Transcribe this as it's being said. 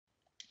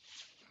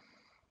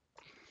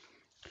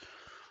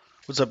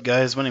What's up,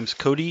 guys? My name is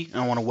Cody,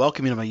 and I want to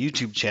welcome you to my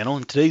YouTube channel.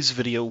 In today's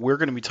video, we're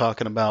going to be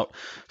talking about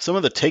some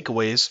of the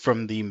takeaways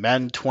from the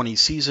Madden 20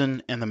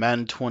 season and the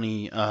Madden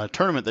 20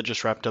 tournament that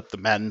just wrapped up, the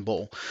Madden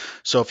Bowl.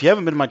 So if you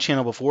haven't been to my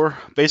channel before,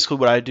 basically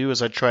what I do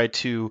is I try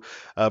to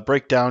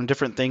break down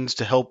different things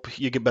to help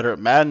you get better at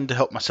Madden, to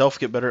help myself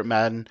get better at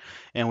Madden,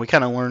 and we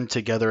kind of learn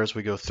together as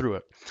we go through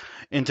it.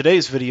 In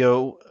today's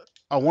video,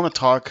 I want to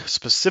talk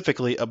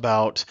specifically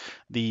about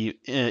the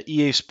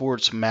EA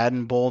Sports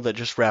Madden Bowl that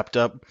just wrapped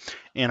up,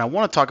 and I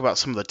want to talk about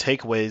some of the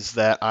takeaways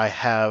that I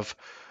have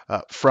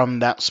from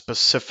that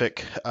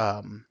specific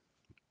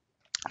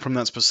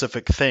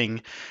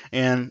thing,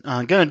 and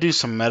I'm gonna do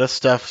some meta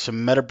stuff,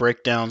 some meta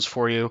breakdowns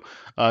for you,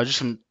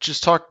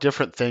 just talk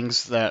different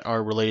things that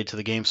are related to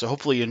the game. So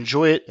hopefully you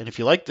enjoy it, and if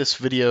you like this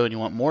video and you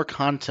want more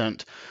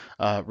content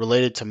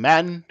related to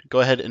Madden, go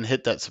ahead and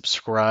hit that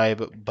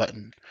subscribe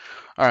button.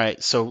 All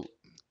right, so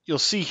you'll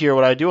see here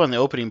what I do on the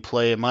opening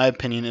play, in my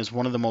opinion, is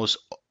one of the most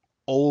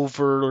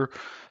overpowered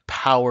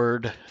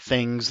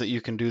things that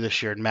you can do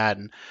this year in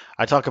Madden.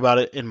 I talk about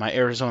it in my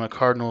Arizona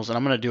Cardinals, and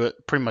I'm going to do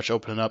it pretty much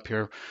opening up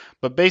here.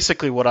 But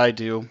basically, what I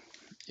do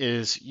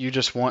is you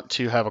just want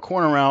to have a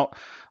corner route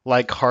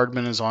like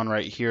Hardman is on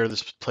right here.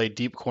 This play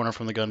deep corner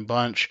from the gun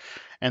bunch.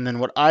 And then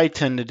what I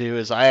tend to do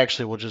is I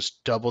actually will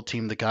just double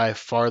team the guy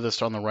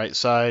farthest on the right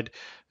side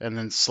and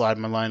then slide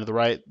my line to the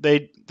right.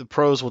 The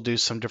pros will do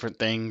some different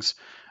things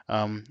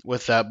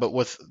with that, but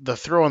with the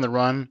throw and the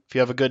run, if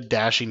you have a good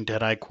dashing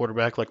dead-eye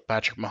quarterback like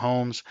Patrick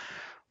Mahomes,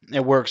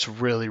 it works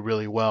really,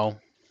 really well.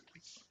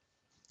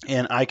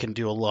 And I can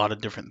do a lot of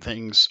different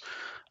things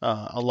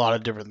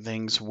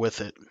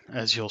with it,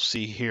 as you'll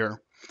see here.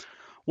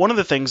 One of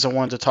the things I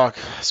wanted to talk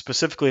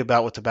specifically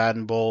about with the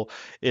Madden Bowl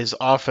is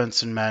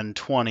offense in Madden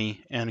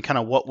 20 and kind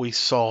of what we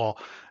saw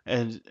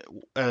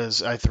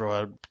as I throw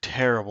a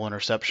terrible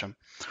interception.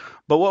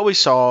 But what we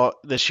saw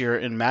this year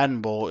in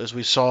Madden Bowl is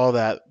we saw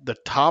that the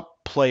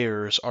top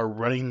players are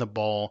running the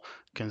ball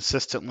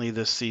consistently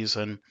this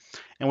season.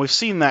 And we've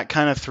seen that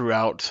kind of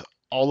throughout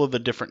all of the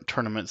different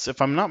tournaments.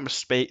 If I'm not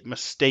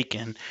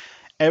mistaken,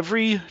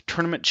 every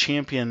tournament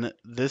champion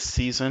this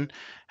season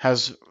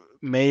has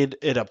made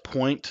it a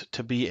point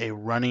to be a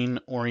running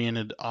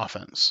oriented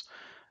offense.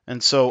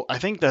 And so I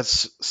think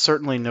that's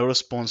certainly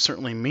noticeable and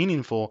certainly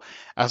meaningful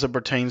as it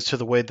pertains to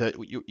the way that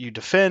you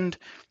defend,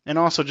 and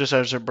also just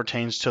as it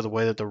pertains to the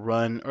way that the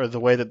run or the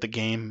way that the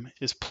game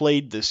is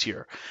played this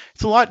year.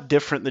 It's a lot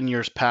different than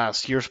years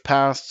past. Years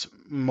past,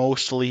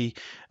 mostly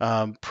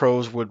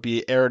pros would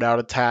be aired out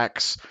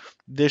attacks.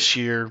 This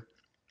year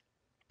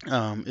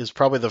is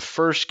probably the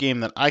first game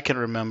that I can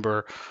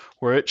remember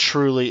where it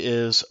truly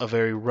is a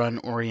very run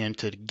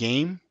oriented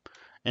game.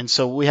 And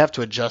so we have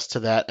to adjust to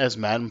that as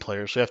Madden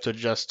players. We have to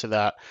adjust to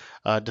that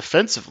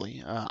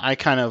defensively. I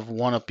kind of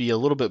want to be a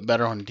little bit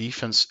better on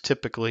defense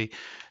typically,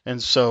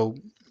 and so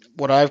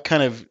what I've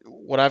kind of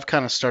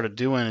started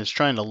doing is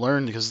trying to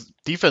learn, because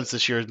defense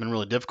this year has been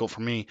really difficult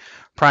for me,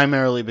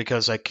 primarily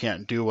because I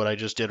can't do what I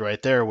just did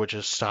right there, which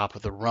is stop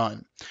the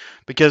run,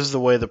 because of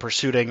the way the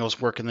pursuit angles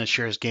work in this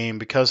year's game,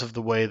 because of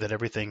the way that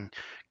everything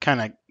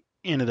kind of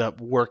ended up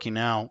working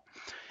out.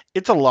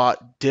 It's a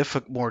lot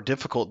more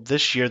difficult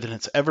this year than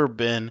it's ever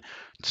been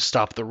to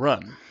stop the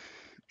run.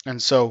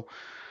 And so,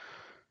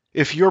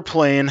 if you're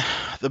playing,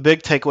 the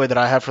big takeaway that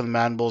I have from the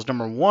Madden Bowl is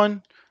number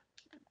one,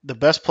 the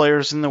best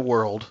players in the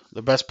world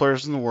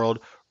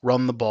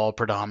run the ball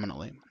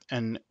predominantly.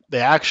 And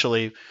they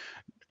actually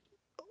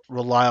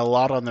rely a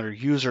lot on their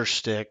user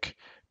stick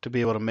to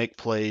be able to make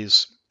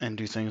plays and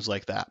do things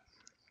like that.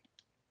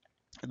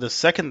 The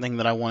second thing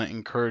that I want to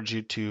encourage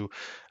you to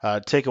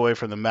take away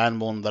from the Madden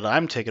Bowl, and that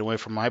I'm taking away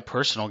from my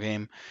personal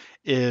game,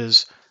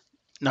 is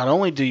not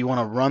only do you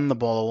want to run the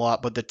ball a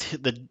lot, but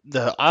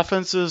the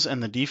offenses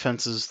and the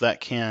defenses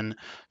that can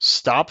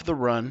stop the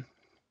run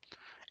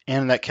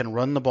and that can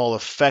run the ball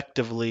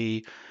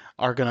effectively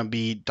are going to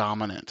be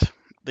dominant.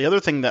 The other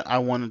thing that I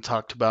want to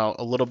talk about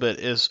a little bit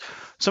is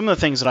some of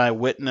the things that I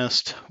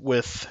witnessed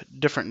with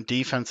different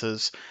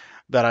defenses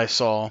that I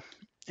saw.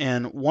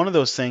 And one of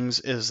those things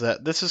is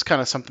that this is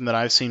kind of something that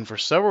I've seen for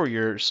several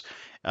years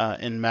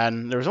in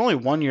Madden. There was only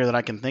one year that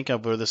I can think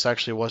of where this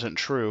actually wasn't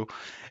true,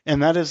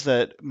 and that is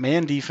that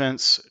man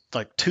defense,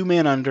 like two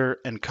man under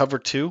and cover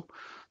two,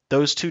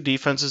 those two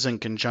defenses in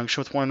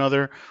conjunction with one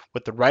another,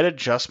 with the right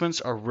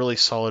adjustments, are really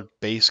solid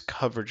base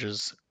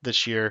coverages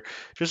this year,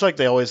 just like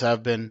they always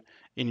have been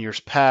in years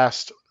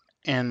past.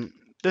 And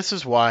this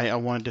is why I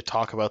wanted to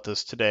talk about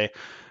this today,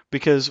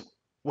 because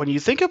when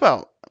you think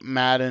about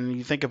Madden,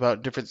 you think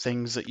about different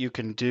things that you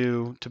can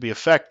do to be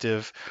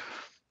effective.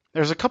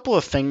 There's a couple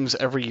of things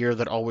every year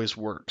that always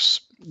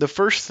works. The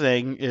first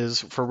thing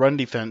is, for run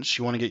defense,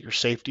 you want to get your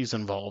safeties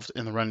involved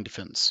in the run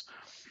defense.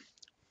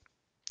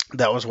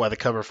 That was why the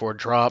cover four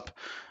drop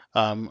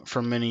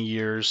for many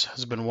years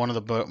has been one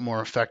of the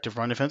more effective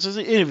run defenses.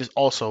 It is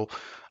also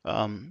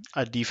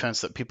a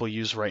defense that people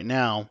use right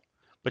now,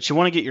 but you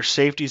want to get your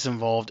safeties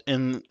involved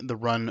in the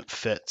run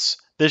fits.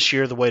 This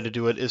year, the way to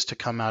do it is to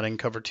come out and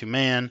cover two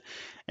man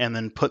and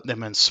then put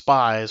them in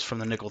spies from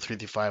the nickel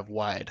 3-5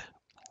 wide.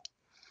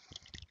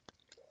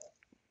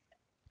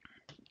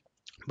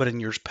 But in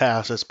years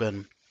past, it's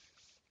been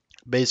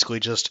basically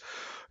just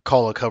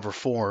call a cover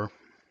four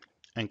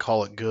and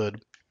call it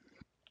good.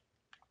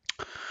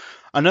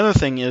 Another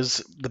thing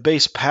is the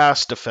base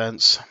pass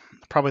defense.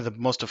 Probably the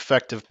most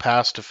effective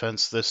pass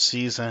defense this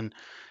season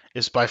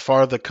is by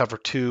far the cover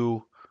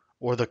two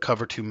or the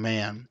cover two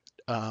man.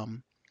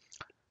 Um,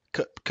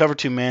 Cover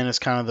two man is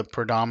kind of the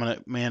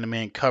predominant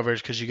man-to-man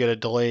coverage because you get a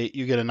delay,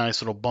 you get a nice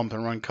little bump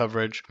and run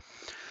coverage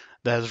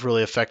that is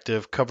really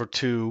effective.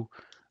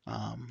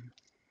 Um,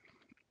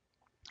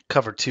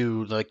 Cover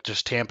two, like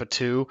just Tampa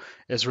two,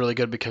 is really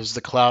good because the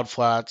cloud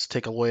flats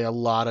take away a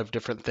lot of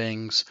different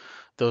things.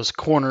 Those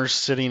corners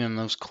sitting in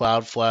those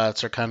cloud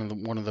flats are kind of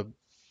one of the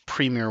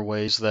premier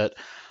ways that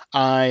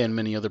I and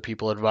many other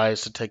people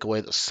advise to take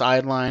away the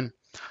sideline.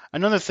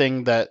 Another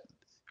thing that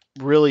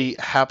really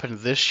happened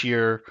this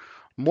year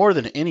more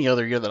than any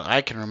other year that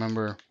I can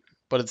remember,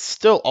 but it's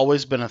still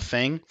always been a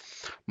thing.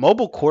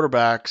 Mobile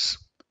quarterbacks,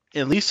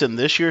 at least in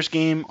this year's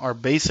game, are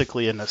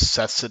basically a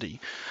necessity.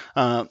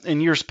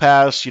 In years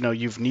past,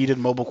 you've needed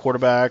mobile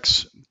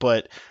quarterbacks,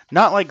 but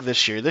not like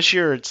this year. This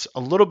year, it's a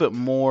little bit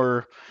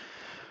more.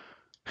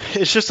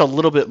 It's just a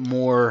little bit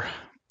more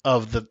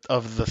of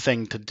the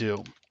thing to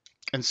do.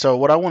 And so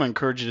what I want to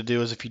encourage you to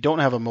do is if you don't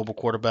have a mobile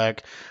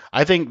quarterback,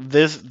 I think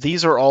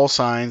these are all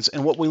signs.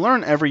 And what we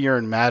learn every year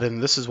in Madden,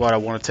 this is what I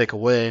want to take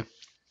away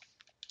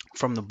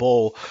from the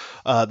bowl,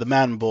 the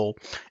Madden Bowl,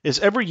 is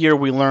every year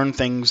we learn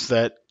things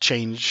that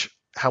change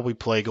how we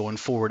play going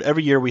forward.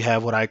 Every year we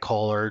have what I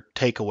call our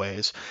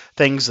takeaways,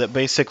 things that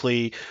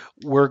basically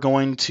we're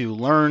going to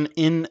learn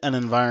in an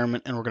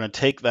environment and we're going to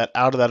take that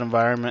out of that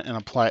environment and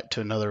apply it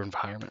to another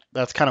environment.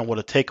 That's kind of what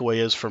a takeaway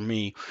is for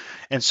me.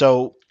 And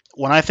so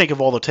when I think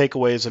of all the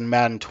takeaways in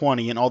Madden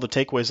 20 and all the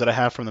takeaways that I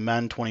have from the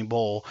Madden 20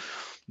 Bowl,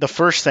 the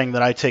first thing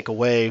that I take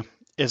away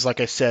is,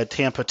 like I said,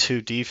 Tampa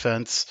 2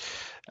 defense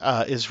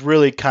is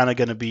really kind of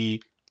going to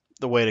be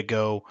the way to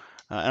go.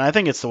 And I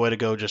think it's the way to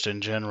go just in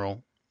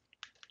general,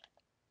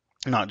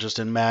 not just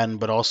in Madden,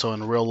 but also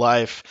in real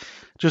life,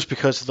 just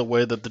because of the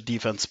way that the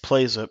defense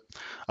plays it.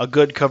 A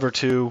good cover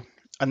two.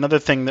 Another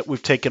thing that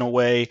we've taken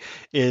away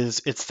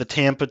is it's the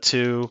Tampa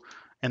 2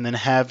 and then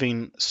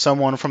having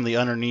someone from the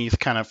underneath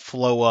kind of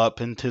flow up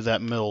into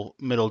that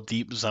middle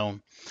deep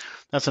zone.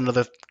 That's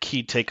another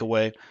key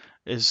takeaway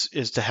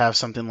is to have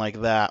something like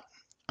that.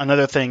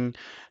 Another thing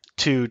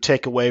to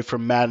take away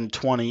from Madden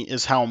 20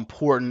 is how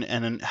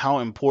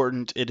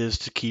important it is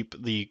to keep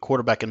the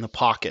quarterback in the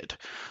pocket.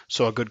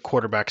 So a good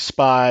quarterback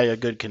spy, a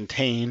good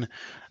contain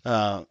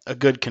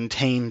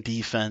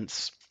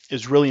defense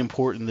is really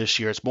important this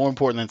year. It's more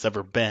important than it's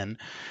ever been.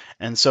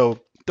 And so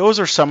those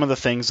are some of the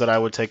things that I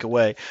would take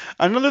away.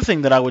 Another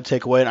thing that I would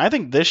take away, and I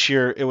think this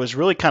year it was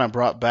really kind of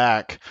brought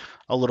back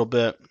a little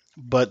bit,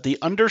 but the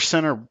under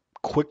center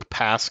quick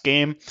pass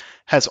game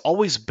has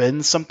always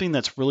been something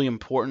that's really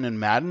important in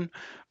Madden.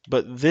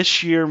 But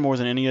this year, more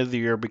than any other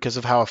year, because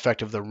of how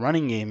effective the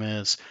running game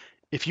is,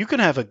 if you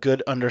can have a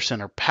good under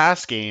center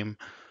pass game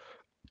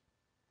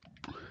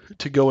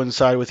to go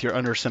inside with your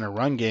under center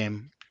run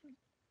game,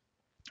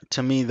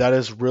 to me, that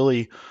is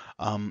really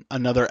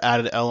another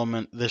added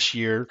element this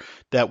year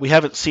that we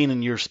haven't seen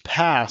in years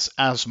past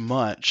as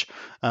much.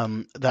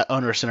 That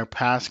under center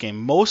pass game.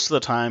 Most of the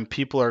time,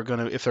 people are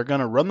going to, if they're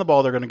going to run the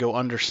ball, they're going to go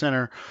under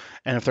center.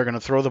 And if they're going to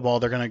throw the ball,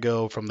 they're going to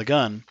go from the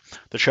gun,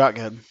 the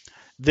shotgun.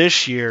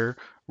 This year,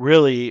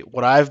 really,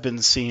 what I've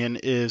been seeing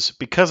is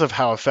because of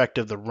how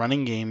effective the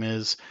running game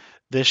is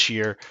this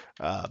year,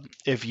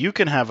 if you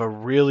can have a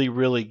really,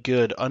 really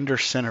good under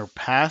center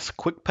pass,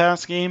 quick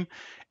pass game,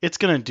 it's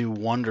going to do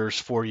wonders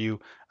for you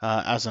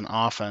as an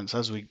offense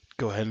as we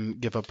go ahead and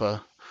give up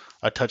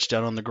a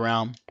touchdown on the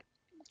ground.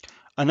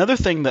 Another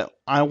thing that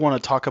I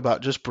want to talk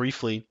about just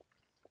briefly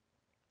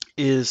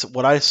is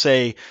what I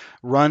say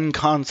run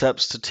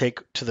concepts to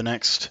take to the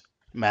next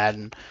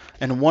Madden.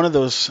 And one of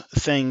those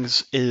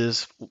things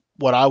is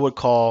what I would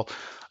call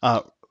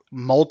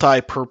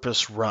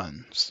multi-purpose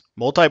runs.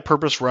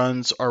 Multi-purpose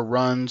runs are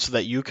runs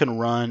that you can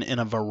run in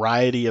a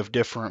variety of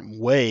different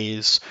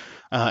ways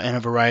and a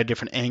variety of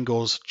different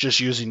angles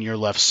just using your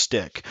left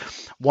stick.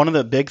 One of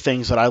the big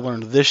things that I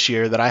learned this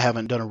year that I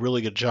haven't done a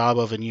really good job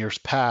of in years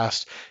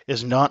past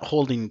is not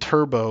holding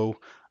turbo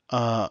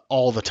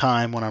all the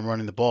time when I'm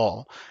running the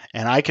ball.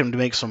 And I can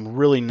make some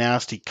really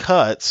nasty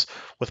cuts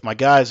with my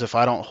guys if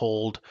I don't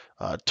hold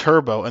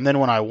turbo. And then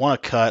when I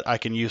want to cut, I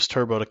can use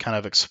turbo to kind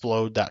of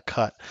explode that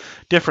cut.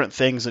 Different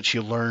things that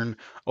you learn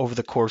over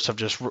the course of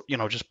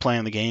just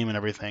playing the game and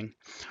everything.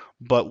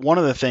 But one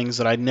of the things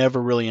that I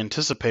never really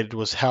anticipated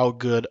was how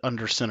good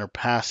under center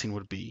passing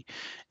would be.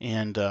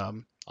 And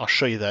I'll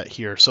show you that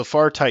here. So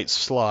far tight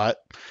slot,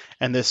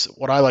 and this,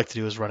 what I like to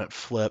do is run it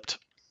flipped.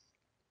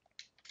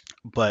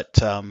 But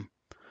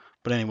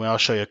anyway, I'll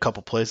show you a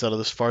couple plays out of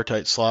this far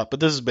tight slot. But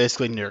this is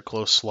basically near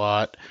close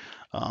slot.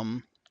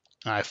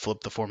 I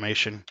flipped the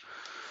formation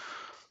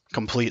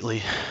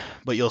completely,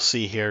 but you'll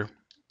see here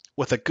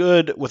with a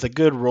good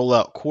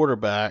rollout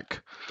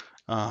quarterback,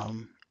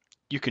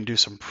 you can do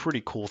some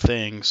pretty cool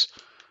things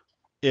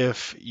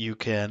if you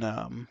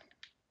can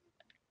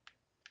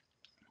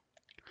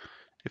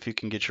if you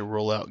can get your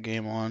rollout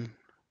game on.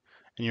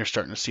 And you're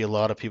starting to see a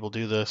lot of people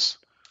do this.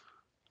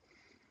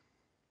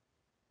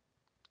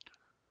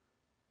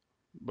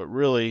 But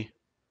really,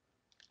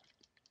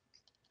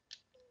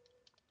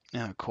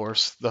 and of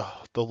course, the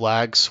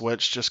lag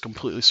switch just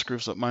completely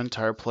screws up my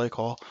entire play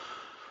call.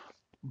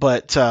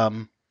 But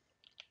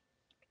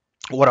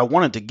what I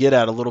wanted to get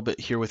at a little bit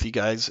here with you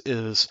guys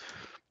is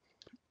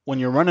when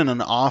you're running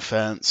an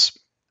offense,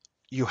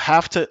 you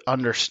have to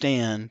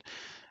understand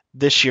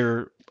this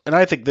year, and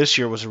I think this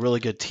year was a really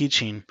good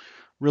teaching.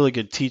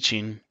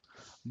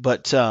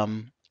 But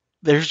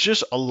there's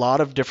just a lot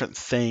of different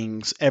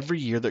things every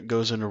year that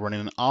goes into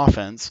running an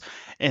offense,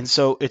 and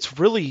so it's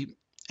really,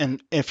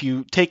 and if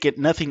you take it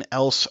nothing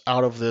else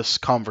out of this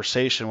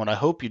conversation, what I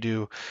hope you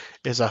do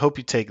is I hope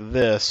you take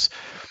this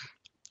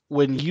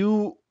when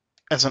you,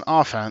 as an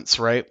offense,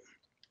 right?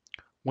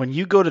 When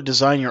you go to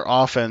design your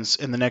offense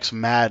in the next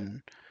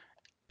Madden,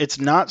 it's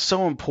not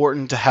so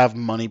important to have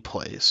money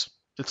plays.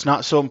 It's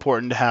not so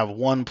important to have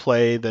one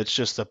play that's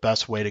just the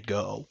best way to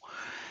go.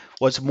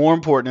 What's more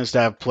important is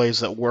to have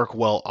plays that work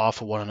well off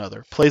of one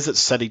another, plays that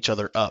set each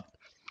other up.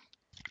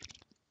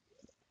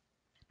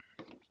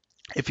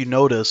 If you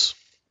notice,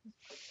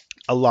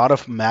 a lot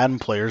of Madden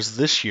players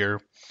this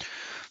year,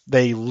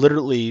 they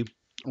literally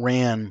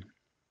ran,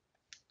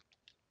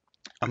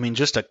 I mean,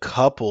 just a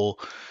couple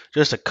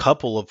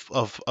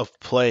of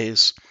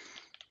plays.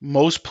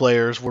 Most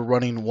players were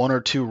running one or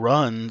two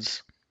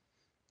runs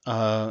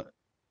uh,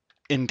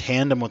 in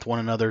tandem with one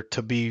another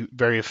to be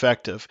very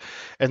effective.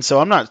 And so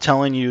I'm not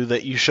telling you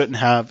that you should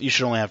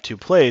only have two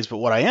plays, but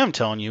what I am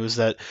telling you is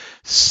that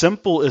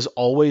simple is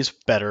always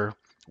better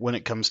when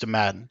it comes to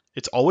Madden.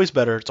 It's always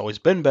better, it's always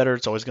been better,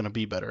 it's always going to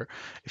be better.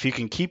 If you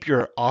can keep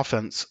your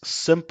offense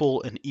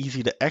simple and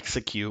easy to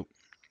execute,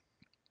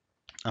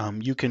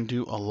 you can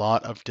do a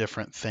lot of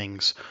different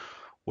things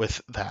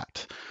with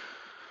that.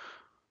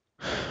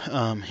 Here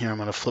I'm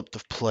going to flip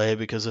the play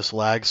because this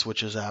lag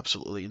switch is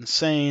absolutely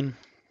insane.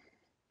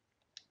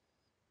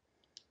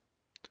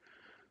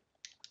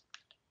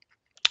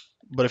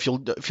 But if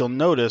you'll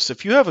notice,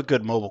 if you have a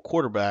good mobile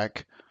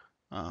quarterback,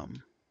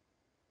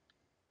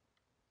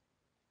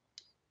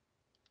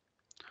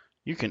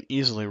 you can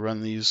easily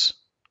run these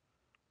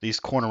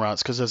corner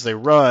routes because as they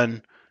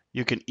run,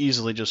 you can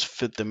easily just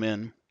fit them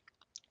in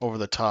over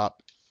the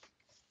top.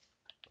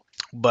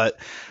 But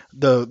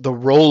the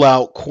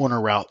rollout corner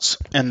routes,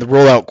 and the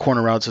rollout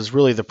corner routes is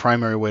really the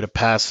primary way to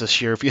pass this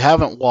year. If you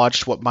haven't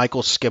watched what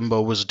Michael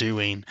Skimbo was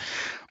doing,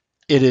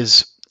 it's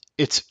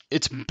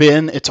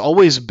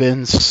always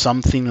been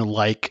something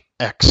like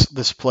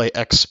this play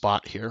X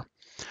spot here.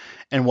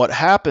 And what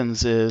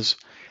happens is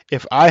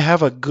if I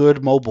have a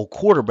good mobile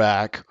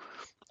quarterback,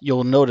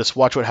 you'll notice,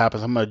 watch what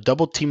happens. I'm going to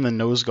double team the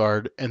nose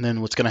guard, and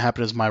then what's going to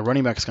happen is my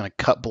running back is going to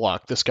cut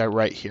block this guy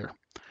right here.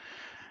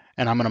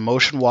 And I'm going to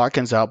motion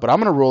Watkins out, but I'm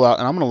going to roll out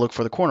and I'm going to look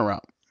for the corner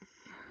route.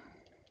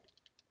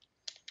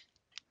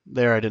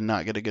 There, I did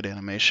not get a good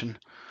animation.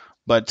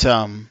 But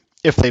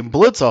if they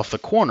blitz off the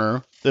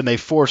corner, then they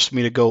force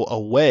me to go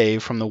away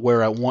from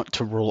where I want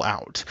to roll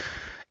out.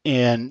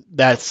 And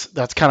that's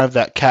kind of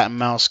that cat and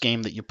mouse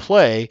game that you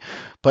play.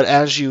 But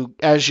as you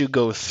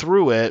go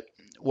through it,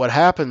 what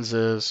happens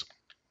is,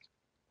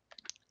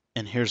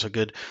 and here's a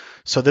good,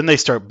 so then they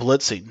start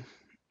blitzing.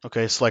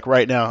 Okay, so like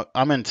right now,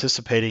 I'm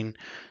anticipating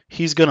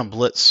he's going to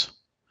blitz.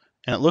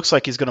 And it looks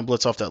like he's going to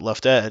blitz off that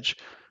left edge.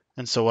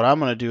 And so what I'm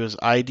going to do is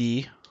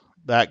ID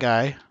that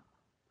guy.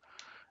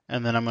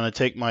 And then I'm going to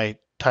take my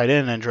tight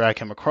end and drag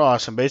him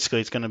across. And basically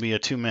it's going to be a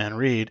two-man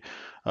read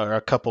or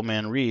a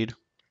couple-man read.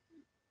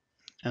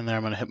 And then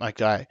I'm going to hit my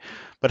guy.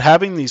 But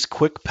having these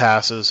quick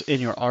passes in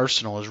your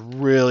arsenal is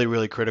really,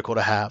 really critical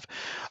to have.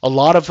 A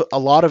lot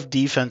of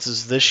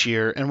defenses this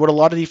year, and what a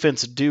lot of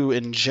defenses do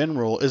in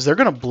general, is they're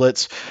going to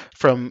blitz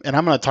from. And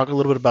I'm going to talk a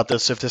little bit about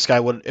this.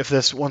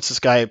 Once this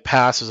guy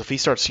passes, if he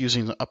starts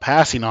using a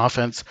passing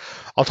offense,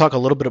 I'll talk a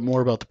little bit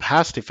more about the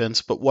pass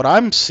defense. But what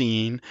I'm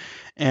seeing,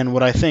 and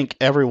what I think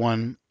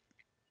everyone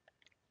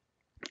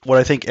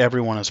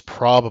has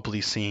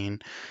probably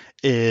seen,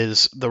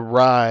 is the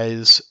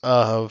rise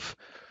of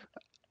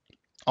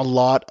a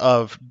lot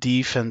of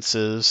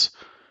defenses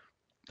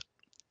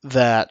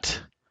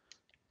that,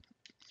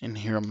 and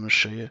here I'm going to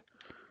show you,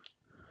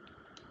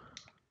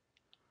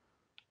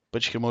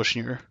 but you can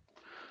motion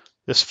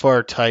this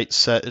far tight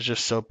set is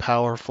just so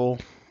powerful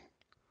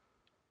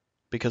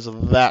because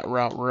of that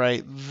route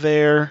right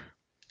there.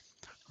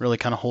 Really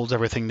kind of holds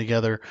everything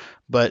together.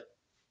 But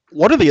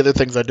one of the other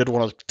things I did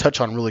want to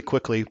touch on really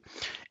quickly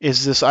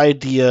is this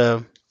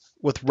idea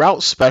with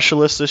route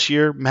specialists this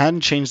year.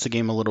 Madden changed the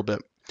game a little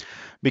bit,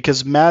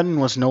 because Madden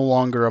was no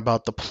longer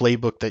about the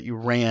playbook that you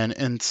ran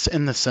in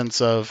the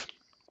sense of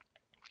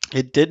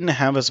it didn't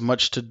have as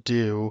much to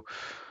do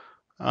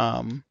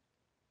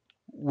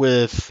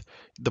with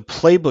the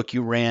playbook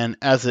you ran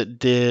as it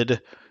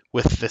did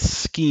with the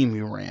scheme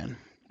you ran.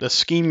 The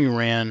scheme you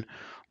ran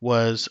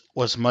was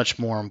much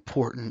more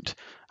important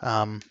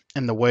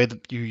in the way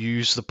that you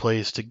use the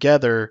plays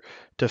together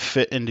to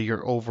fit into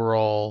your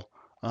overall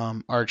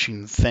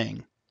arching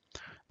thing.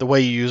 the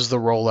way you use the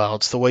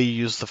rollouts, the way you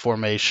use the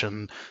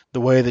formation,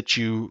 the way that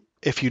you,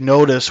 if you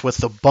notice with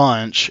the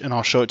bunch, and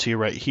I'll show it to you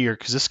right here,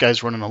 because this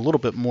guy's running a little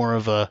bit more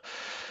of a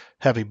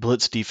heavy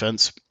blitz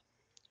defense,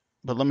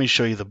 but let me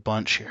show you the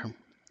bunch here.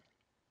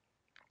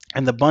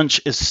 And the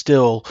bunch is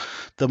still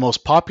the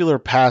most popular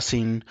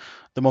passing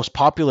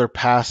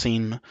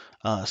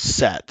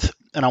set.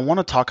 And I want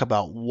to talk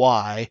about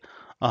why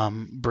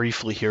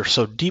briefly here.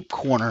 So deep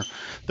corner,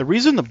 the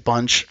reason the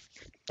bunch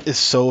is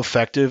so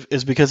effective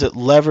is because it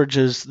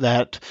leverages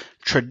that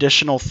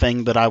traditional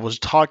thing that I was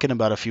talking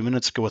about a few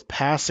minutes ago with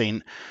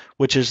passing,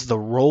 which is the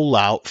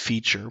rollout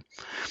feature.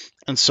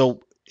 And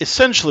so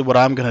essentially what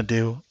I'm going to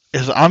do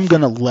is I'm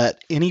going to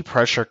let any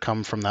pressure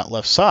come from that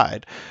left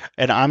side,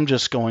 and I'm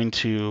just going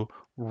to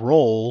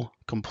roll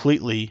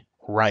completely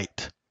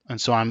right. And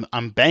so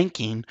I'm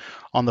banking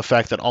on the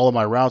fact that all of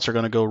my routes are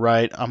going to go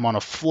right. I'm on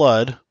a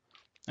flood,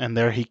 and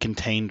there he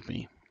contained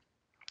me.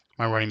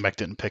 My running back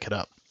didn't pick it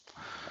up.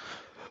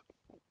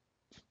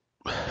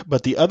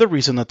 But the other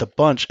reason that the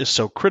bunch is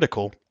so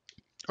critical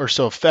or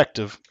so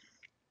effective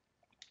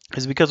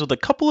is because with a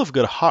couple of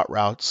good hot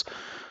routes,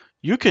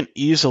 you can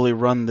easily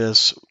run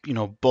this,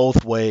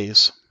 both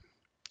ways.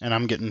 And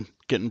I'm getting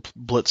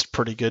blitzed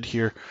pretty good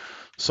here.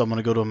 So I'm going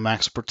to go to a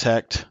max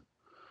protect,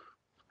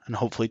 and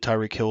hopefully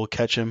Tyreek Hill will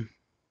catch him.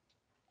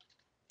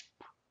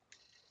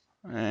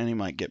 And he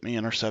might get me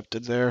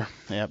intercepted there.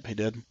 Yep, he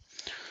did.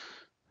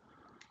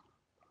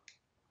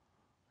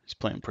 He's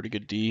playing pretty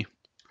good D.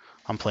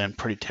 I'm playing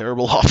pretty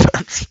terrible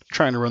offense,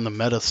 trying to run the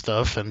meta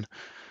stuff and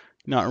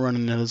not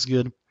running it as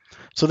good.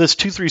 So this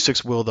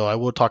 2-3-6 will, though, I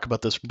will talk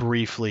about this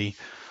briefly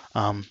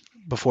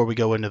before we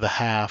go into the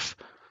half.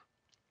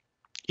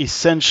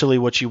 Essentially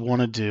what you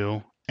want to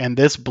do, and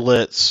this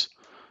blitz,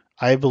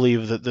 I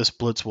believe that this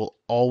blitz will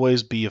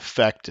always be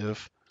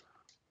effective.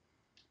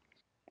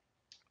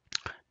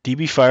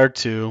 DB fire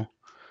 2,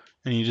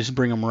 and you just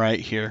bring them right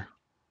here.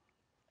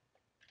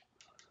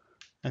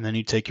 And then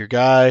you take your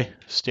guy,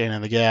 stand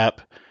in the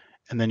gap,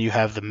 and then you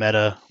have the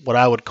meta, what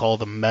I would call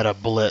the meta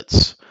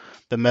blitz.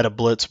 The meta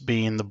blitz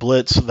being the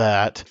blitz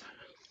that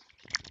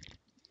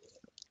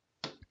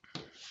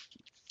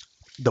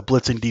the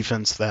blitzing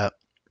defense that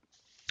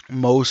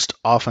most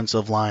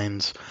offensive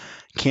lines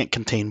can't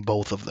contain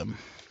both of them.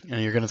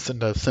 And you're going to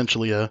send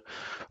essentially a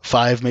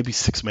 5, maybe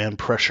 6-man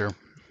pressure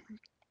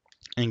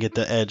and get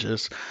the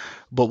edges.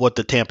 But what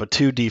the Tampa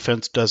 2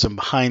 defense does in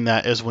behind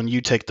that is when you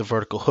take the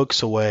vertical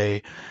hooks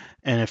away,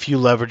 and if you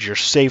leverage your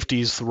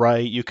safeties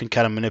right, you can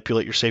kind of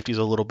manipulate your safeties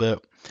a little bit,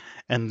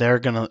 and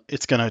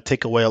it's gonna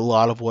take away a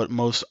lot of what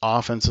most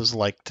offenses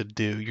like to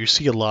do. You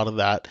see a lot of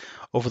that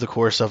over the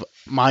course of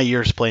my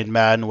years playing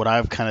Madden. What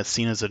I've kind of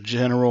seen as a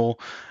general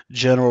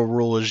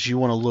rule is you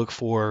want to look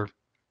for,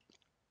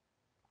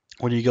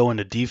 when you go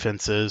into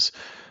defenses,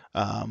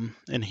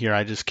 and here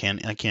I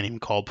can't even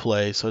call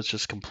play, so it's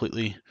just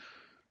completely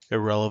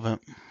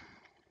irrelevant.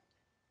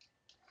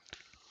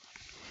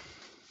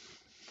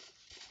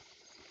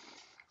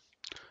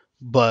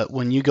 But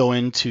when you go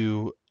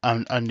into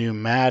a new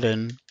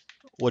Madden,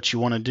 what you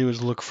want to do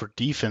is look for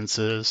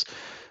defenses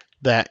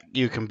that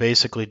you can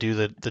basically do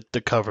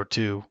the cover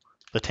 2,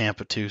 the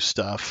Tampa 2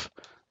 stuff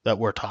that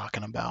we're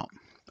talking about.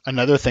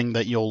 Another thing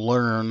that you'll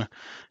learn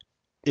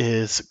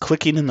is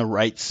clicking in the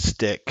right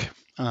stick.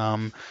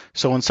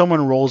 So when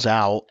someone rolls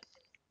out,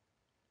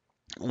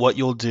 what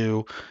you'll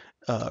do,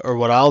 or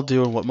what I'll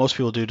do and what most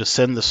people do to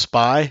send the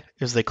spy,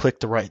 is they click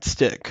the right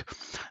stick.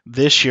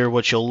 This year,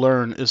 what you'll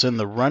learn is in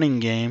the running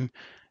game,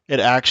 it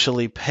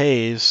actually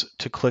pays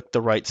to click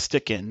the right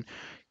stick in.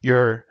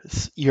 Your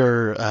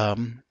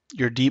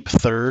deep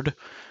third,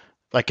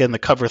 like in the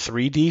cover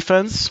 3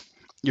 defense,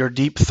 your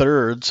deep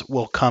thirds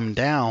will come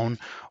down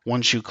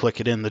once you click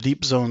it in. The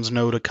deep zones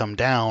know to come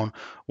down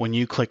when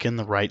you click in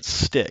the right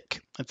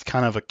stick. It's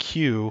kind of a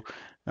cue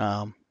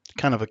that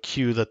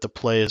the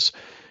play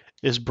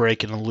is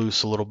breaking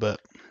loose a little bit.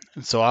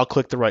 And so I'll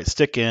click the right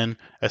stick in.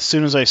 As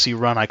soon as I see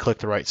run, I click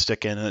the right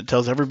stick in, and it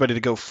tells everybody to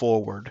go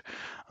forward.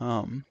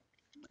 And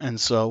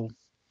so,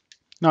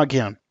 now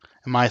again,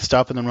 am I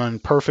stopping the run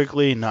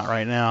perfectly? Not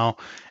right now.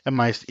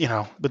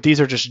 But these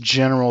are just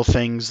general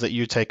things that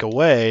you take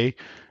away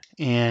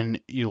and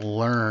you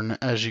learn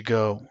as you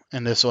go.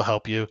 And this will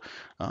help you.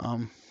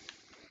 And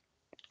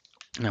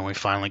then we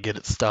finally get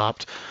it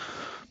stopped.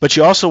 But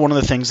you also, one of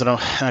the things and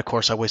of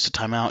course I wasted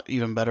time out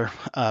even better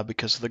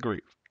because of the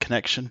great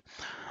connection.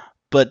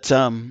 But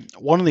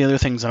one of the other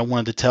things that I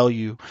wanted to tell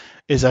you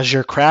is, as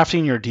you're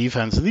crafting your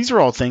defense, these are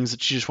all things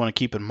that you just want to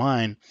keep in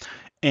mind.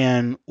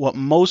 And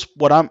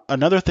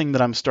another thing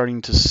that I'm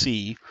starting to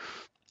see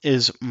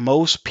is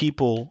most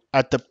people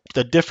at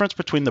the difference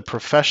between the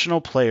professional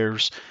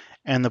players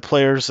and the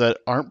players that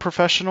aren't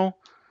professional.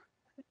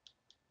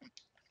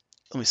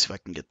 Let me see if I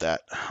can get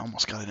that. I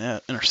almost got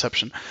an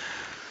interception.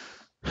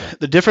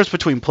 The difference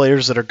between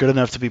players that are good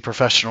enough to be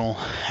professional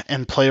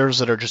and players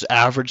that are just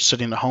average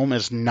sitting at home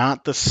is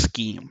not the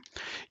scheme.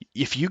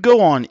 If you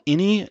go on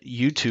any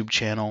YouTube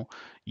channel,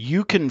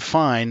 you can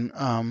find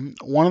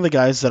one of the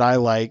guys that I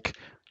like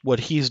what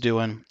he's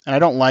doing, and I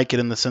don't like it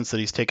in the sense that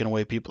he's taking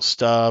away people's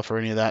stuff or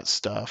any of that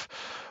stuff.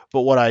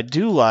 But what I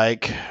do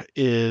like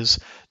is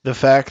the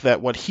fact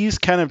that what he's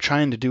kind of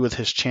trying to do with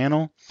his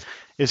channel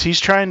is he's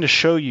trying to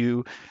show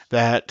you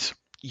that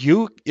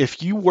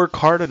if you work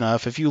hard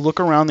enough, if you look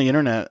around the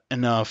internet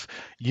enough,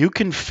 you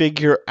can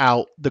figure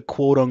out the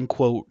quote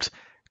unquote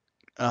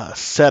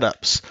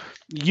setups.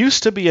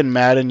 Used to be in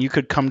Madden, you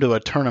could come to a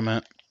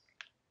tournament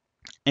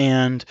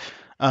and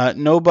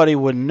nobody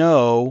would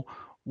know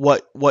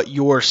what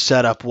your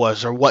setup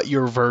was or what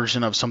your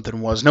version of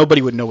something was.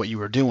 Nobody would know what you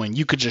were doing.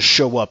 You could just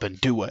show up and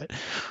do it.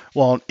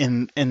 Well,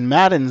 in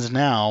Madden's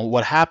now,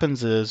 what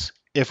happens is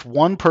if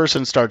one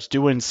person starts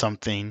doing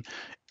something,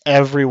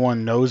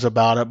 everyone knows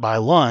about it by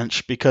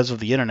lunch because of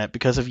the internet,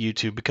 because of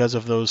YouTube, because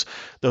of those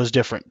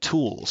different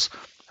tools.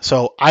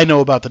 So I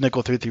know about the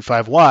nickel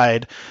 335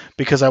 wide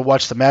because I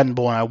watched the Madden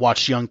Bowl and I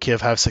watched young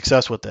Kiv have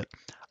success with it.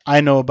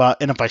 I know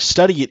about, and if I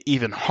study it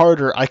even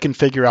harder, I can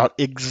figure out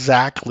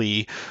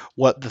exactly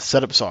what the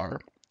setups are.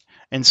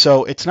 And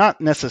so it's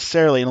not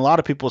necessarily, and a lot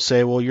of people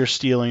say, well, you're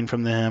stealing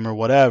from them or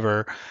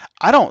whatever.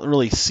 I don't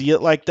really see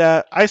it like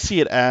that. I see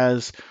it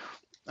as,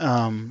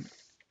 and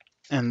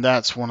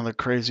that's one of the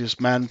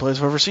craziest Madden plays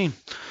I've ever seen.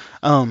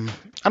 I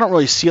don't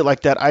really see it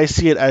like that. I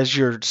see it as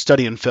you're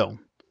studying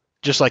film,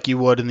 just like you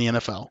would in the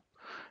NFL.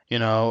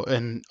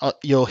 And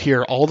you'll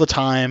hear all the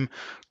time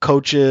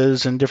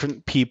coaches and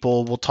different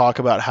people will talk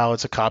about how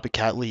it's a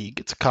copycat league.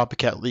 It's a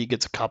copycat league.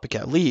 It's a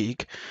copycat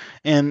league.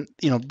 And,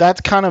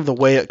 that's kind of the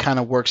way it kind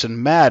of works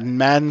in Madden.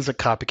 Madden's a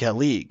copycat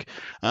league.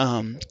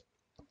 I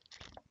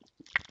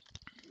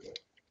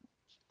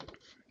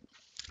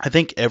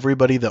think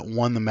everybody that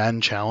won the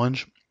Madden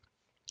Challenge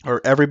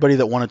or everybody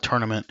that won a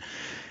tournament,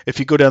 if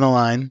you go down the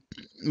line,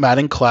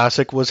 Madden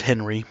Classic was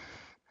Henry.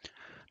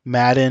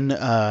 Madden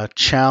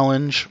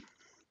Challenge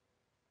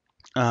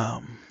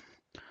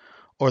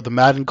or the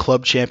Madden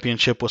Club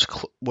Championship was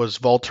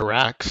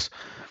Volterax.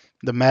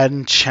 The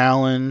Madden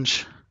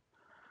Challenge,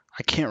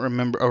 I can't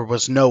remember, or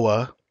was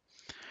Noah.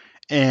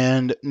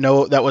 And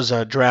no, that was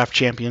draft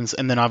champions.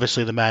 And then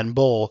obviously the Madden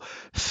Bowl.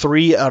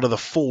 3 out of the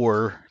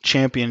 4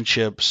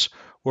 championships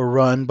were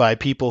run by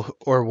people,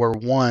 or were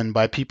won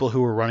by people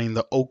who were running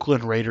the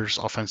Oakland Raiders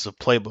offensive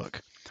playbook.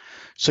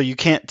 So you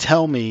can't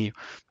tell me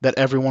that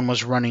everyone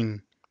was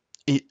running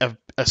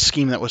a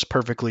scheme that was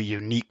perfectly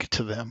unique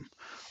to them.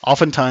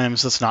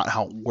 Oftentimes, that's not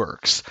how it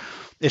works.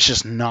 It's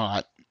just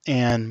not.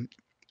 And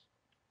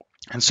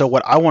so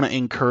what I want to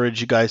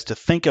encourage you guys to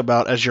think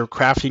about as you're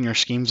crafting your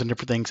schemes and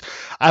different things,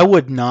 I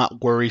would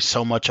not worry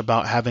so much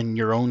about having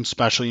your own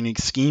special unique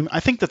scheme. I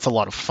think that's a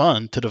lot of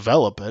fun to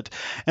develop it.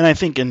 And I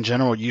think in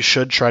general, you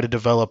should try to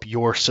develop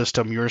your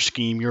system, your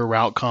scheme, your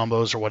route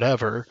combos or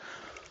whatever.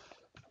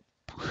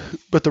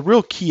 But the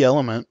real key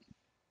element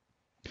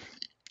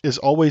is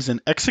always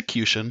in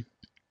execution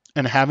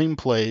and having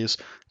plays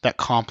that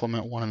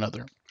complement one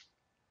another.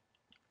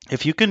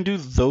 If you can do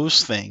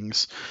those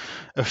things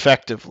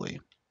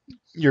effectively,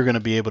 you're going to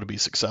be able to be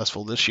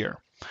successful this year.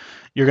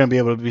 You're going to be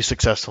able to be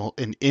successful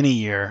in any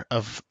year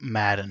of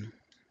Madden.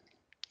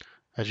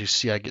 As you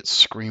see, I get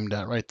screamed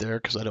at right there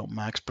because I don't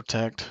max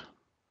protect.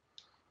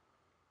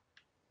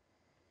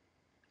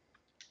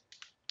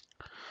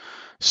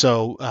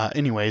 So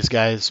anyways,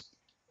 guys,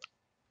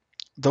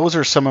 those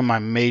are some of my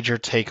major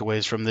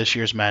takeaways from this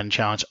year's Madden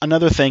Challenge.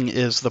 Another thing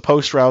is the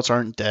post routes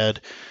aren't dead.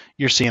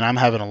 You're seeing I'm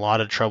having a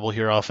lot of trouble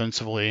here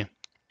offensively.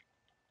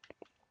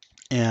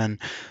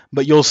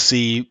 But you'll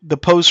see the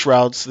post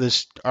routes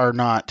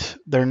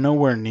they're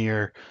nowhere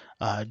near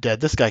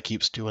dead. This guy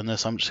keeps doing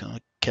this. I'm just going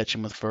to catch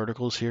him with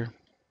verticals here.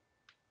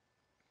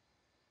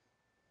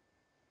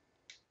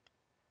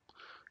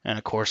 And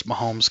of course,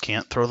 Mahomes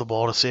can't throw the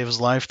ball to save his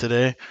life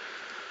today.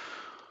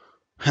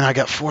 And I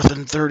got 4th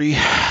and 30.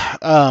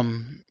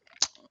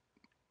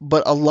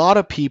 But a lot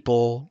of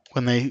people,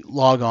 when they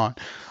log on,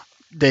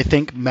 they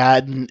think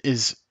Madden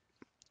is,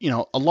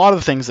 a lot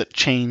of things that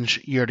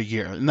change year to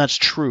year. And that's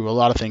true. A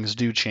lot of things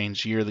do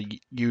change year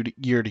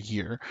to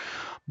year.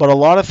 But a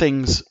lot of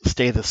things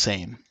stay the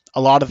same.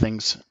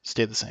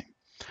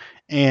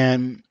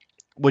 And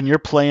when you're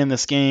playing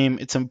this game,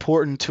 it's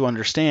important to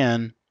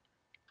understand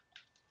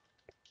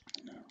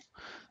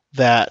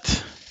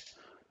that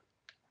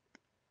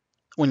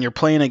when you're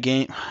playing a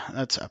game,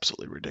 that's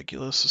absolutely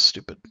ridiculous. This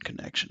stupid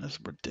connection is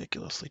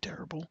ridiculously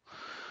terrible.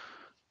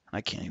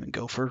 I can't even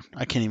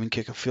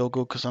kick a field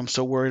goal because I'm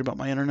so worried about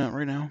my internet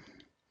right now.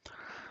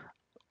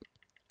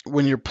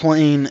 When you're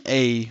playing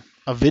a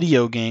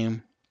video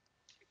game,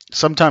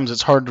 sometimes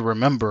it's hard to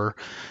remember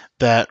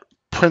that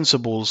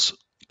principles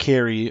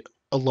carry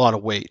a lot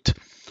of weight.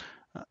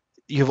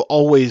 You've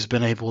always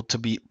been able to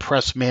beat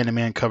press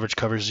man-to-man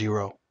cover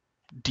 0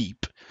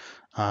 deep.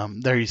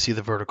 There you see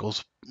the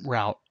verticals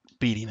route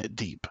beating it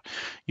deep.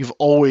 You've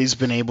always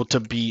been able to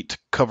beat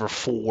cover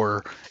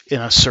 4 in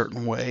a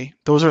certain way.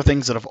 Those are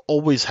things that have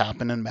always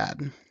happened in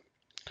Madden.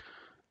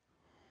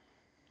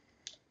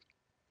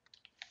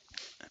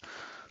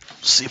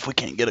 Let's see if we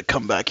can't get a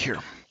comeback here.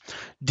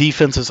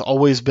 defense has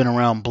always been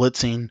around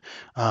blitzing,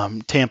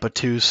 Tampa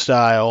 2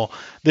 style.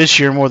 This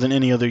year, more than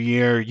any other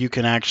year, you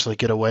can actually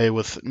get away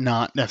with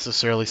not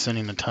necessarily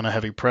sending a ton of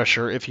heavy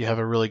pressure if you have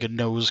a really good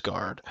nose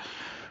guard.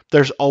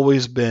 There's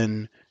always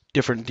been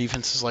different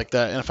defenses like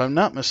that. And if I'm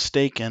not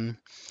mistaken,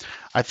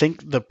 I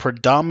think the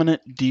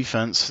predominant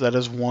defense that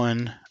has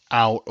won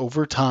out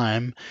over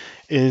time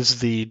is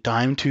the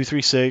dime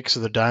 236 or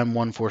the dime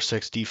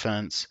 146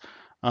 defense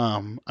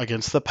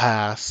against the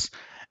pass,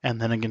 and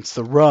then against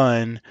the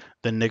run,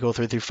 the nickel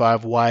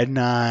 335 wide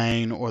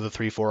 9 or the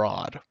 3-4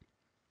 odd.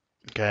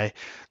 Okay,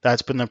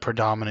 that's been the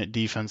predominant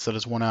defense that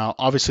has won out.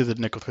 Obviously, the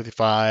nickel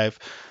 335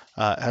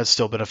 has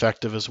still been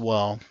effective as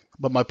well.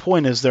 But my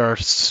point is, there are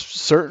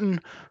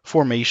certain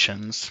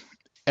formations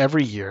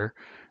every year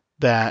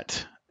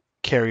that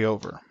carry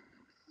over.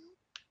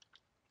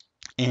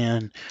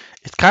 And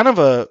it's kind of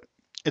a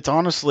it's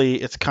honestly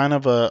it's kind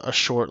of a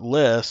short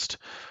list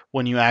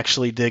when you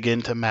actually dig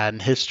into Madden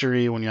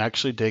history, when you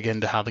actually dig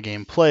into how the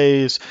game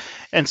plays.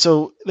 And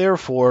so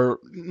therefore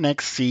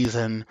next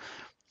season,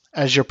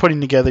 as you're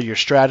putting together your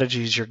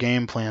strategies, your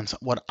game plans,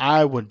 what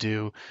I would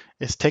do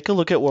is take a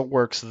look at what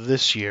works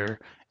this year,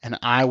 and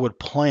I would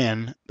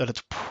plan that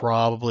it's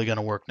probably going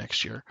to work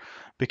next year,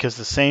 because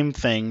the same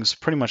things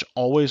pretty much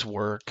always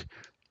work.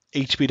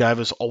 HB dive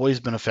has always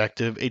been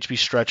effective. HB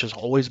stretch has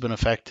always been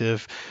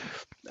effective.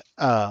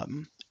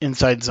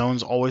 Inside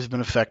zone's always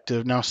been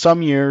effective. Now,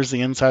 some years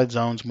the inside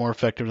zone's more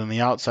effective than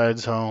the outside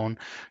zone.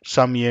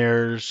 Some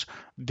years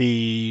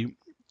the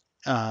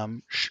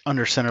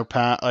under center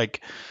pat,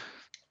 like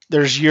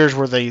there's years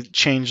where they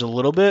change a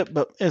little bit,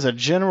 but as a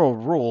general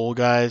rule,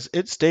 guys,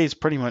 it stays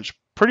pretty much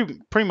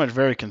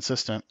very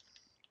consistent.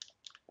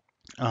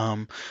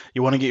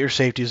 You want to get your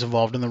safeties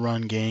involved in the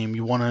run game.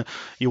 You want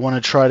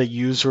to try to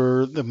use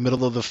the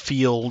middle of the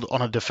field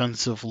on a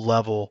defensive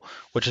level,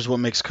 which is what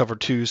makes cover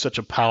two such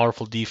a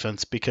powerful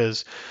defense.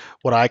 Because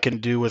what I can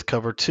do with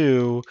cover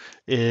two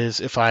is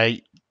if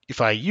I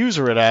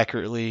user it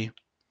accurately,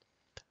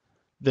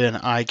 then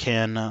I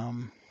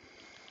can.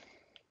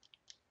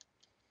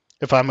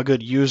 If I'm a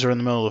good user in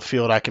the middle of the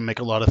field, I can make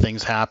a lot of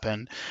things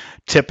happen.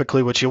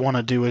 Typically, what you want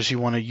to do is you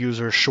want to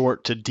user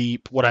short to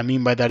deep. What I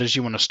mean by that is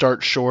you want to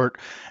start short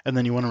and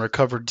then you want to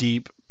recover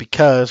deep,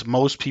 because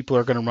most people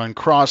are going to run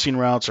crossing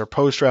routes or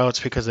post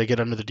routes because they get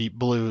under the deep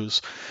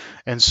blues.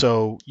 And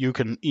so you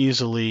can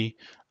easily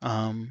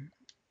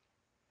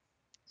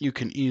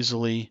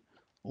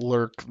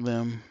lurk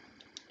them.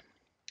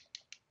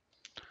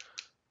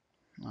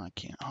 I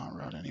can't hot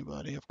route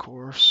anybody, of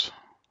course.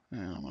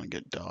 And I'm going to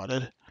get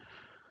dotted.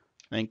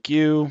 Thank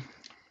you.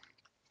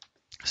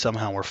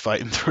 Somehow we're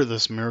fighting through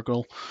this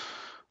miracle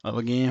of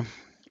a game.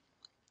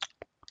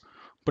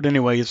 But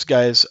anyways,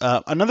 guys,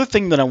 another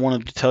thing that I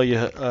wanted to tell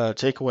you,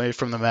 take away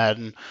from the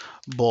Madden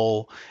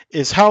Bowl,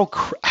 is how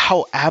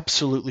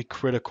absolutely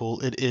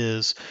critical it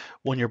is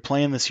when you're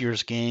playing this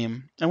year's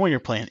game, and when you're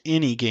playing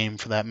any game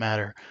for that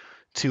matter,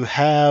 to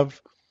have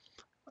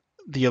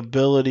the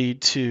ability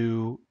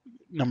to,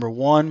 number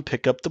one,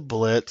 pick up the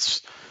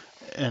blitz,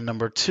 and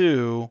number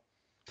two,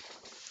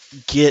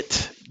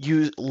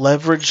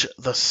 leverage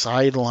the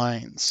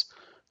sidelines.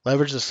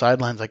 Leverage the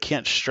sidelines. I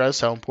can't stress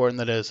how important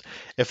that is.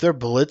 If they're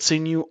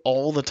blitzing you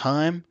all the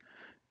time,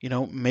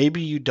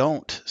 maybe you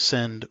don't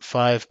send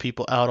 5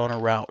 people out on a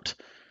route.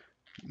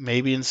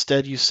 Maybe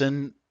instead you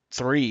send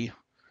 3.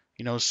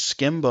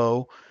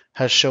 Skimbo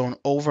has shown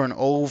over and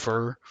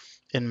over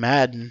in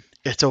Madden,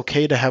 it's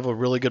okay to have a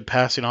really good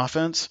passing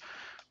offense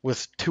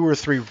with 2 or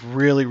 3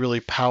 really, really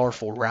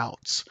powerful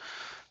routes.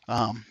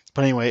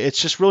 But anyway, it's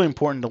just really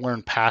important to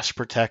learn pass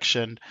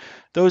protection.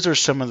 Those are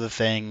some of the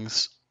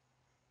things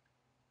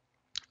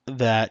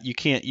that you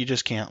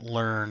just can't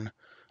learn.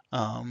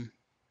 And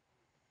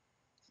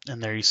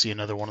there you see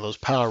another one of those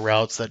power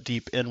routes, that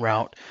deep in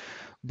route.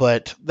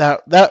 But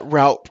that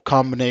route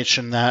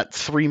combination, that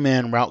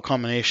 3-man route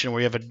combination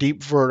where you have a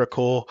deep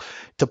vertical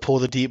to pull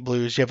the deep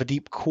blues, you have a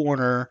deep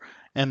corner,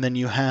 and then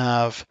you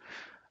have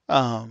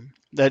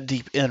that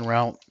deep in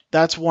route.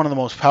 That's one of the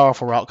most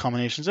powerful route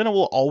combinations, and it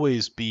will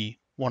always be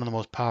one of the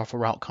most powerful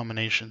route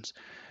combinations.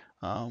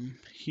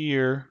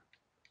 Here,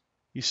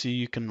 you see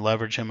you can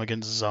leverage him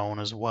against zone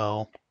as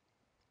well.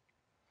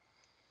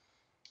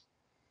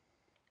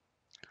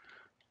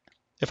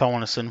 If I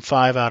want to send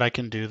 5 out, I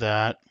can do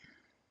that.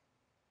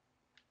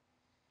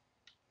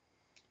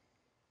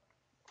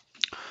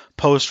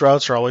 Post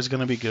routes are always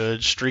going to be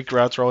good. Streak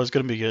routes are always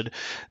going to be good.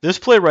 This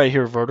play right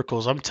here,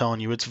 verticals, I'm telling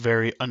you, it's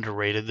very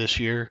underrated this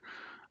year.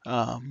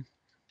 Even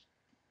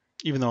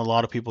though a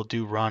lot of people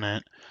do run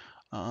it.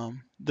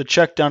 The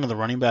check down to the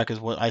running back is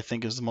what I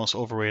think is the most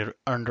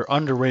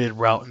underrated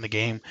route in the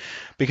game,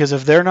 because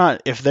if they're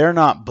not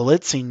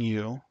blitzing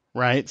you,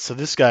 right? So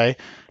this guy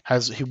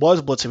he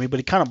was blitzing me, but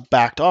he kind of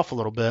backed off a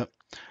little bit,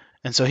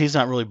 and so he's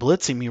not really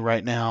blitzing me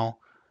right now.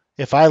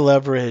 If I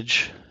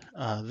leverage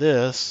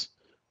this,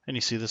 and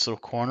you see this little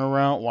corner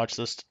route, watch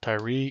this,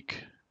 Tyreek.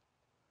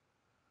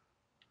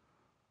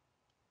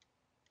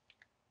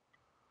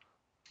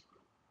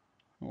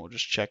 We'll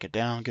just check it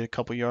down, get a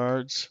couple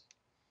yards.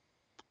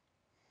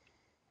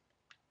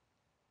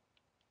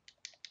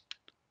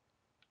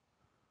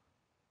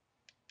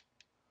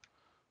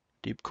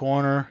 Deep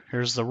corner.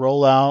 Here's the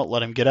rollout.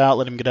 Let him get out.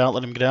 Let him get out.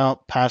 Let him get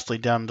out. Pass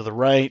lead down to the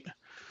right.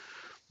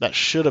 That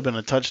should have been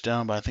a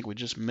touchdown, but I think we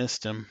just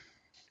missed him.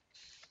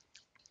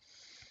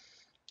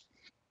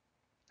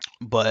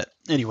 But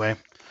anyway,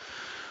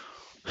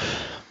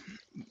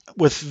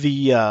 with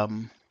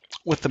the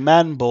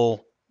Madden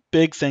Bowl,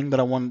 big thing that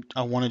I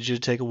wanted you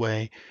to take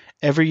away.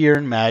 Every year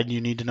in Madden,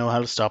 you need to know how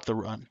to stop the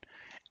run.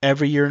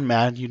 Every year in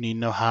Madden, you need to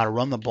know how to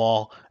run the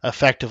ball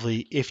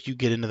effectively if you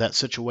get into that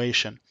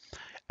situation.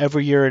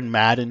 Every year in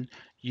Madden,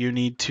 you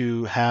need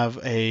to have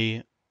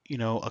a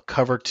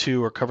cover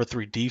two or cover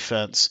three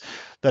defense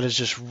that is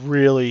just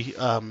really,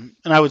 and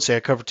I would say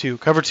a cover two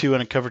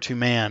and a cover two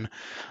man,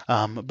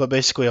 but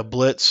basically a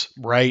blitz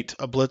right,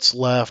 a blitz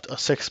left, a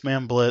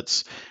six-man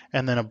blitz,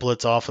 and then a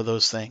blitz off of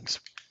those things.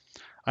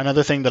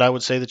 Another thing that I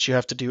would say that you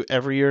have to do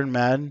every year in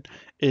Madden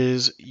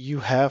is you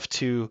have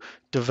to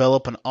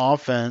develop an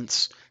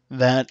offense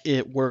that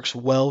it works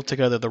well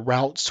together. The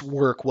routes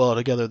work well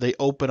together. They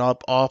open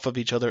up off of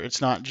each other.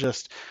 It's not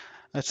just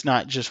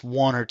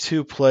one or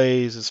two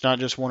plays. It's not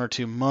just one or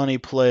two money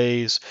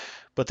plays,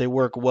 but they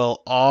work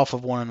well off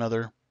of one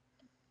another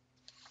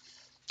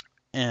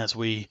as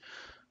we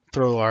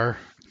throw our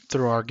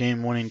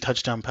game-winning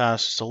touchdown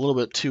pass just a little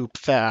bit too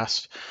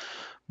fast.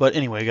 But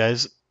anyway,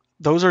 guys,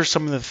 those are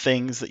some of the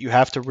things that you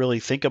have to really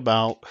think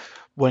about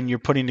when you're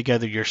putting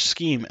together your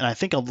scheme. And I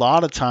think a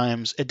lot of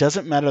times it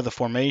doesn't matter the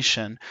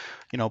formation.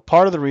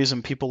 Part of the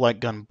reason people like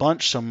gun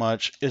bunch so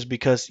much is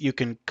because you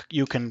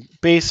can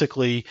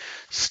basically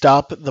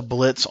stop the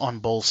blitz on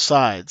both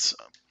sides.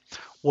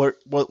 What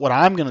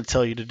I'm going to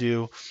tell you to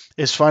do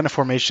is find a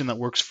formation that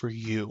works for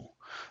you.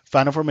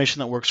 Find a formation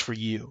that works for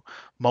you.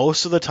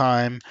 Most of the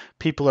time,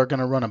 people are going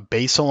to run a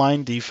base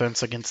aligned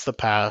defense against the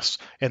pass,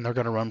 and they're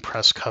going to run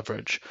press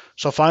coverage.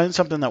 So find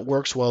something that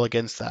works well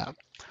against that.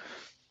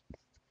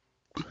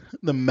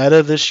 The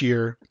meta this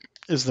year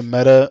is the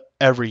meta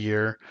every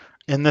year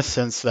in the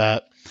sense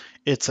that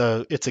it's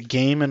a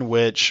game in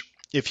which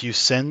if you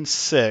send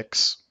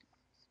 6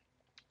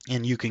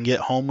 and you can get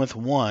home with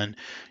 1,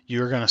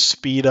 you're going to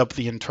speed up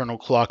the internal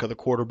clock of the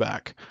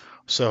quarterback.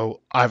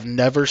 So I've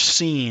never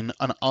seen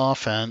an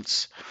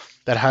offense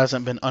that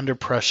hasn't been under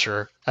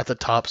pressure at the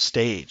top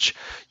stage.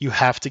 You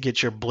have to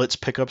get your blitz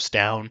pickups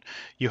down.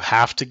 You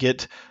have to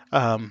get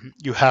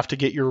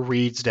your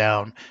reads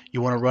down.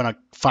 You want to run a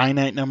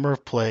finite number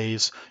of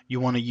plays. You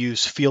want to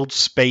use field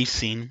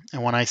spacing.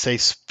 And when I say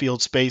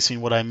field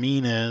spacing, what I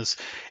mean is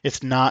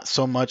it's not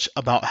so much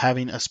about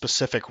having a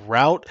specific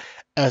route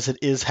as it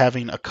is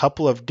having a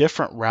couple of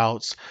different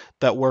routes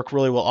that work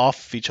really well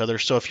off of each other.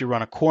 So if you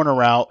run a corner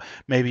route,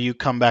 maybe you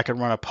come back and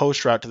run a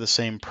post route to the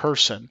same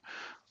person.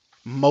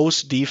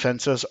 Most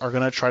defenses are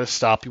going to try to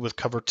stop you with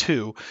cover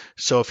 2.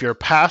 So if you're a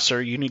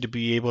passer, you need to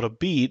be able to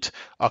beat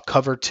a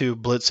cover 2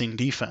 blitzing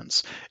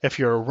defense. If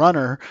you're a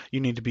runner,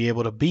 you need to be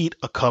able to beat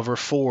a cover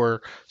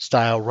 4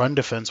 style run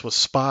defense with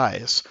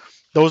spies.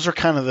 Those are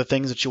kind of the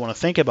things that you want to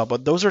think about,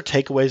 but those are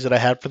takeaways that I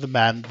had for the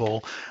Madden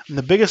Bowl. And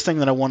the biggest thing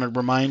that I want to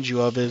remind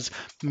you of is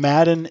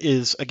Madden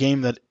is a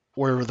game that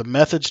where the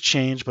methods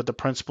change, but the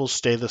principles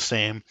stay the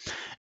same.